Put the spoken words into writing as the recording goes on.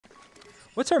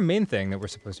What's our main thing that we're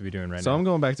supposed to be doing right now? So I'm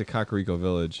going back to Kakariko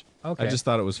Village. Okay. I just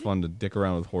thought it was fun to dick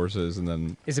around with horses and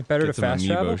then Is it better get to some fast amiibo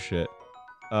travel? shit.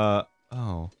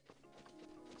 Oh.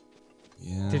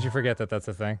 Yeah. Did you forget that that's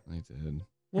a thing? I did.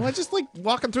 Well, I just like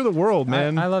walking through the world,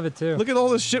 man. I love it too. Look at all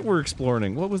this shit we're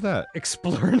exploring. What was that?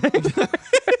 Exploring.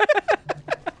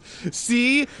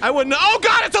 See? I wouldn't. Oh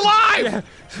god, it's alive! Yeah.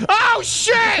 Oh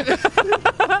shit!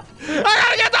 I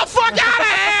gotta get the fuck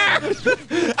out of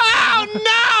here! Oh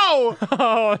no!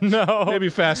 Oh no. Maybe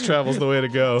fast travel's the way to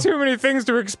go. Too many things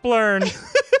to explore.